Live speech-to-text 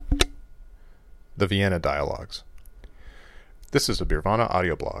The Vienna Dialogues. This is a Beervana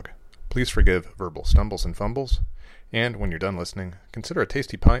audio blog. Please forgive verbal stumbles and fumbles, and when you're done listening, consider a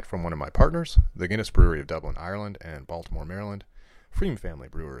tasty pint from one of my partners, the Guinness Brewery of Dublin, Ireland, and Baltimore, Maryland, Freem Family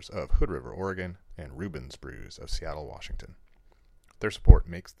Brewers of Hood River, Oregon, and Rubens Brews of Seattle, Washington. Their support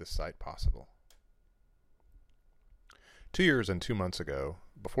makes this site possible. 2 years and 2 months ago,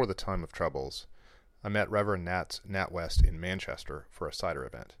 before the time of troubles, I met Reverend Nat West in Manchester for a cider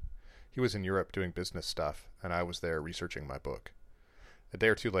event. He was in Europe doing business stuff, and I was there researching my book. A day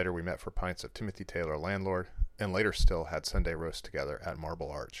or two later, we met for pints of Timothy Taylor Landlord, and later still had Sunday roast together at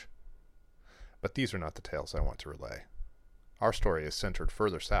Marble Arch. But these are not the tales I want to relay. Our story is centered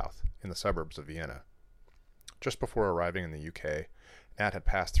further south, in the suburbs of Vienna. Just before arriving in the UK, Nat had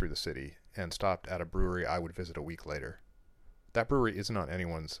passed through the city and stopped at a brewery I would visit a week later. That brewery isn't on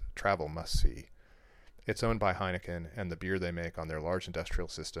anyone's travel must-see. It's owned by Heineken, and the beer they make on their large industrial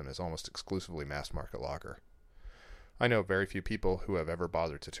system is almost exclusively mass-market lager. I know very few people who have ever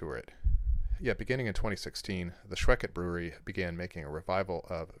bothered to tour it. Yet beginning in 2016, the Schweckert Brewery began making a revival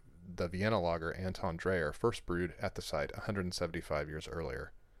of the Vienna lager Anton Dreher first brewed at the site 175 years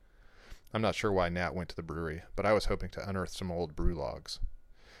earlier. I'm not sure why Nat went to the brewery, but I was hoping to unearth some old brew logs.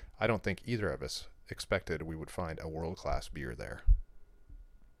 I don't think either of us expected we would find a world-class beer there.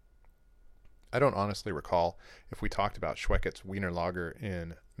 I don't honestly recall if we talked about Schweckert's Wiener Lager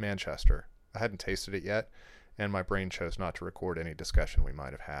in Manchester. I hadn't tasted it yet, and my brain chose not to record any discussion we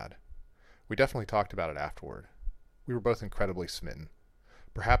might have had. We definitely talked about it afterward. We were both incredibly smitten.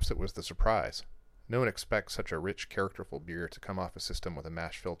 Perhaps it was the surprise. No one expects such a rich, characterful beer to come off a system with a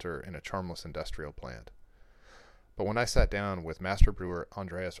mash filter in a charmless industrial plant. But when I sat down with master brewer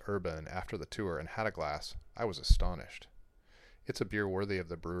Andreas Urban after the tour and had a glass, I was astonished. It's a beer worthy of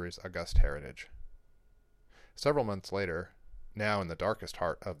the brewery's august heritage. Several months later, now in the darkest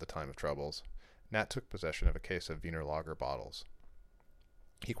heart of the time of troubles, Nat took possession of a case of Wiener Lager bottles.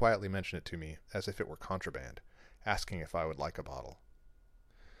 He quietly mentioned it to me as if it were contraband, asking if I would like a bottle.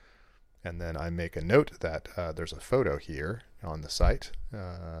 And then I make a note that there's a photo here on the site,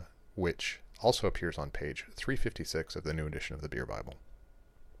 which also appears on page 356 of the new edition of the Beer Bible.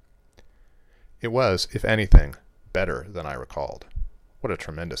 It was, if anything, better than I recalled. What a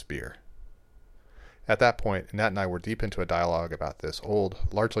tremendous beer. At that point, Nat and I were deep into a dialogue about this old,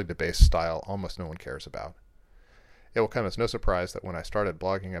 largely debased style almost no one cares about. It will come as no surprise that when I started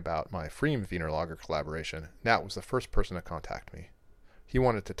blogging about my Freem Wiener Lager collaboration, Nat was the first person to contact me. He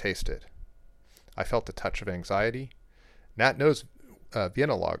wanted to taste it. I felt a touch of anxiety. Nat knows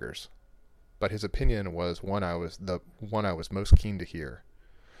Vienna lagers, but his opinion was the one I was most keen to hear.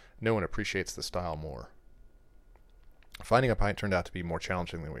 No one appreciates the style more. Finding a pint turned out to be more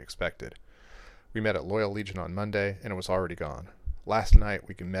challenging than we expected. We met at Loyal Legion on Monday, and it was already gone. Last night,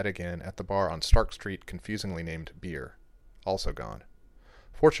 we met again at the bar on Stark Street, confusingly named Beer. Also gone.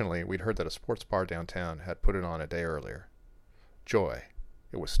 Fortunately, we'd heard that a sports bar downtown had put it on a day earlier. Joy.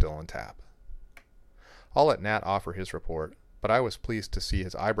 It was still on tap. I'll let Nat offer his report, but I was pleased to see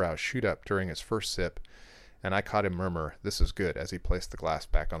his eyebrows shoot up during his first sip, and I caught him murmur, "This is good," as he placed the glass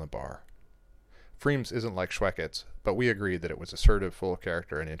back on the bar. Freem's isn't like Schweckert's, but we agreed that it was assertive, full of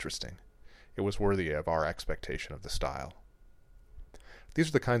character, and interesting. It was worthy of our expectation of the style. These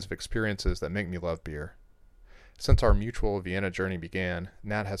are the kinds of experiences that make me love beer. Since our mutual Vienna journey began,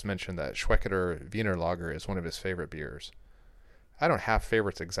 Nat has mentioned that Schweckerter Wiener Lager is one of his favorite beers. I don't have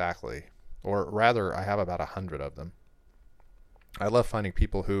favorites exactly, or rather, I have about 100 of them. I love finding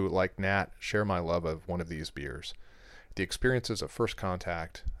people who, like Nat, share my love of one of these beers. The experiences of first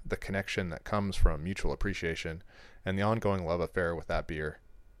contact, the connection that comes from mutual appreciation, and the ongoing love affair with that beer.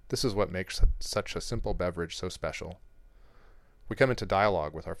 This is what makes such a simple beverage so special. We come into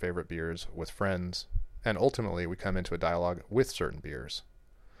dialogue with our favorite beers, with friends, and ultimately we come into a dialogue with certain beers.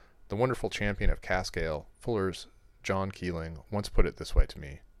 The wonderful champion of cask ale, Fuller's John Keeling, once put it this way to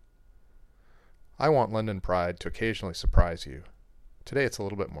me. I want London Pride to occasionally surprise you. Today it's a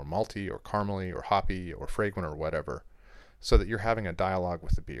little bit more malty or caramely or hoppy or fragrant or whatever, so that you're having a dialogue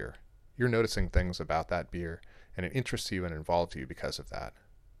with the beer. You're noticing things about that beer, and it interests you and involves you because of that.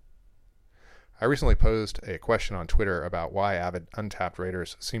 I recently posed a question on Twitter about why avid Untapped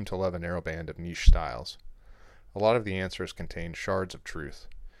raiders seem to love a narrow band of niche styles. A lot of the answers contain shards of truth.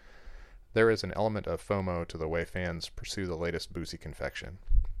 There is an element of FOMO to the way fans pursue the latest boozy confection.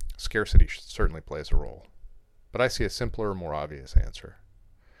 Scarcity certainly plays a role. But I see a simpler, more obvious answer.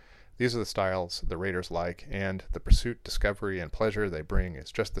 These are the styles the raiders like, and the pursuit, discovery, and pleasure they bring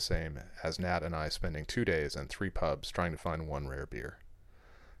is just the same as Nat and I spending 2 days and 3 pubs trying to find one rare beer.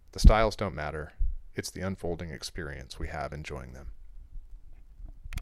 The styles don't matter. It's the unfolding experience we have enjoying them.